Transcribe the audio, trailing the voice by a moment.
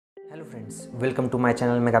Hello friends, welcome to my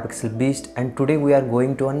channel Megapixel Beast, and today we are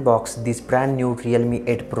going to unbox this brand new Realme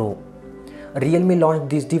 8 Pro. Realme launched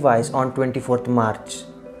this device on 24th March.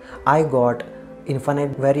 I got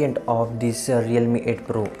infinite variant of this Realme 8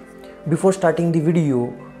 Pro. Before starting the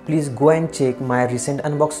video, please go and check my recent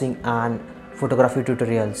unboxing and photography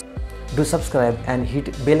tutorials. Do subscribe and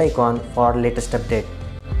hit bell icon for latest update.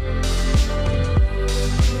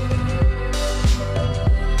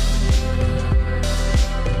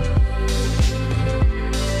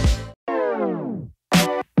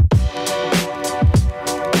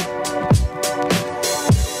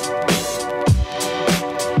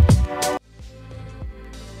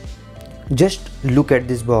 Just look at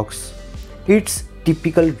this box. It's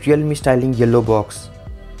typical Realme styling yellow box.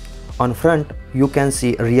 On front you can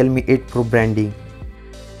see Realme 8 Pro branding.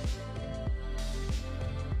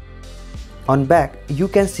 On back you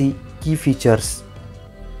can see key features: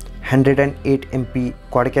 108MP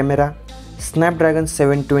quad camera, Snapdragon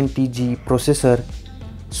 720G processor,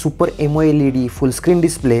 Super AMOLED full screen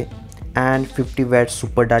display, and 50W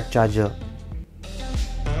super dart charger.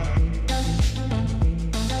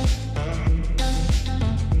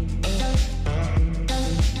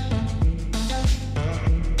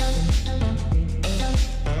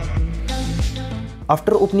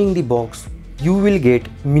 After opening the box, you will get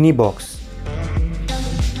mini box.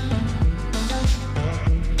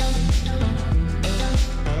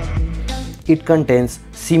 It contains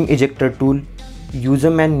SIM ejector tool, user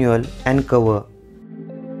manual and cover.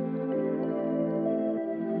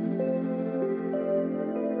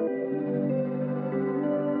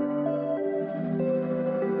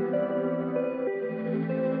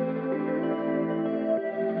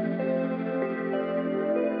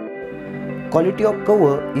 Quality of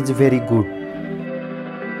cover is very good.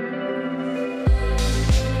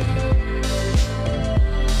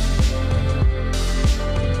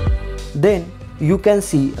 Then you can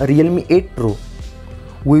see Realme 8 Pro.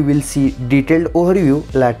 We will see detailed overview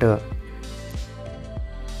later.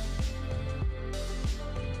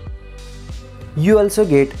 You also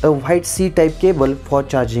get a white C-type cable for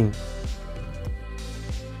charging.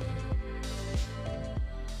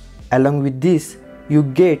 Along with this, you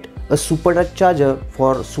get a super dart charger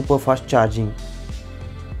for super fast charging.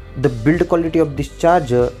 The build quality of this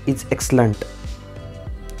charger is excellent.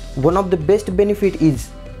 One of the best benefit is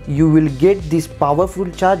you will get this powerful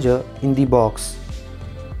charger in the box.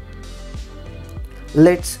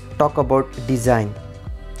 Let's talk about design.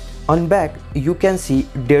 On back you can see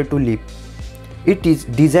Dare to Live. It is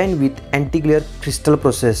designed with anti-glare crystal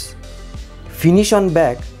process. Finish on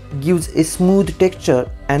back gives a smooth texture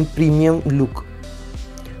and premium look.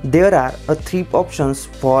 There are three options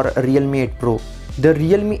for Realme 8 Pro. The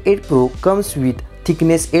Realme 8 Pro comes with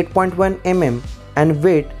thickness 8.1 mm and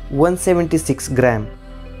weight 176 gram.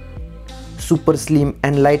 Super slim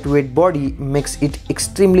and lightweight body makes it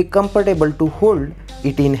extremely comfortable to hold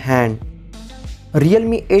it in hand.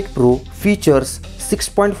 Realme 8 Pro features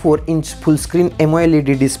 6.4-inch full screen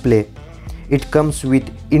AMOLED display. It comes with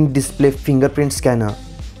in-display fingerprint scanner,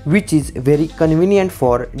 which is very convenient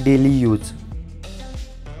for daily use.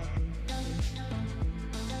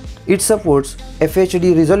 It supports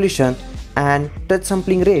FHD resolution and touch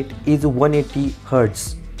sampling rate is 180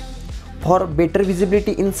 Hz. For better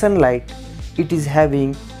visibility in sunlight, it is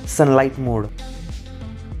having sunlight mode.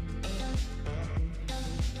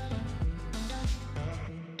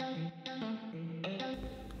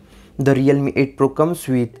 The Realme 8 Pro comes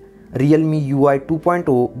with Realme UI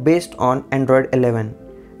 2.0 based on Android 11,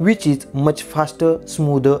 which is much faster,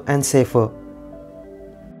 smoother and safer.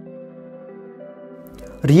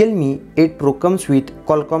 Realme 8 Pro comes with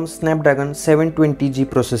Qualcomm Snapdragon 720G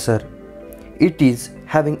processor. It is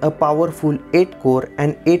having a powerful 8-core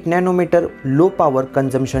and 8nm low power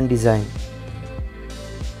consumption design.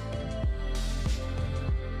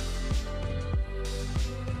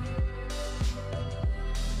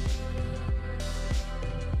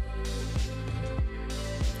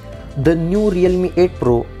 The new Realme 8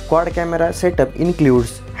 Pro quad camera setup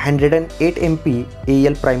includes 108MP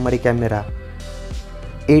AL primary camera,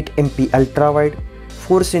 8MP ultra wide,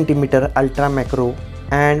 4cm ultra macro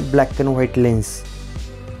and black and white lens.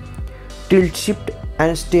 Tilt shift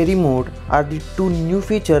and stereo mode are the two new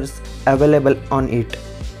features available on it.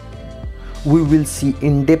 We will see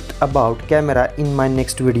in depth about camera in my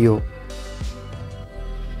next video.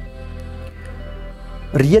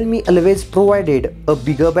 Realme always provided a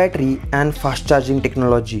bigger battery and fast charging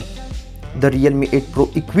technology. The Realme 8 Pro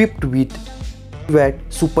equipped with 50W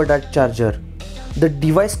super dart charger. The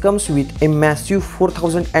device comes with a massive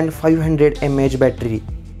 4500 mAh battery.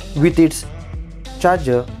 With its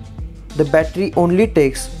charger, The battery only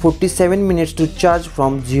takes 47 minutes to charge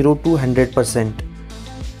from 0 to 100%.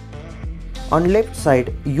 On left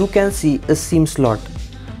side you can see a SIM slot.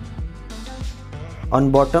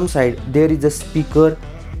 On bottom side there is a speaker,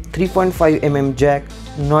 3.5 mm jack,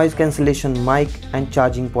 noise cancellation mic and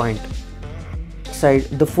charging point. Side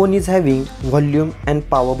the phone is having volume and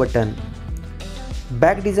power button.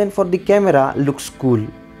 Back design for the camera looks cool.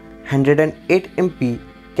 108 MP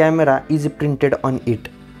camera is printed on it.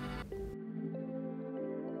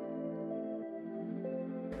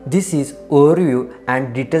 This is overview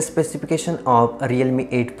and detailed specification of Realme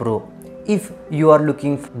 8 Pro. If you are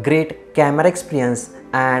looking for great camera experience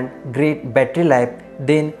and great battery life,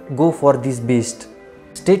 then go for this beast.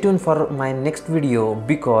 Stay tuned for my next video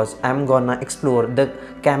because I am gonna explore the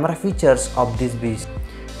camera features of this beast.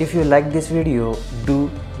 If you like this video, do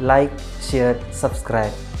like, share,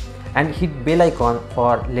 subscribe and hit bell icon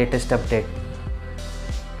for latest update.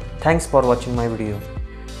 Thanks for watching my video.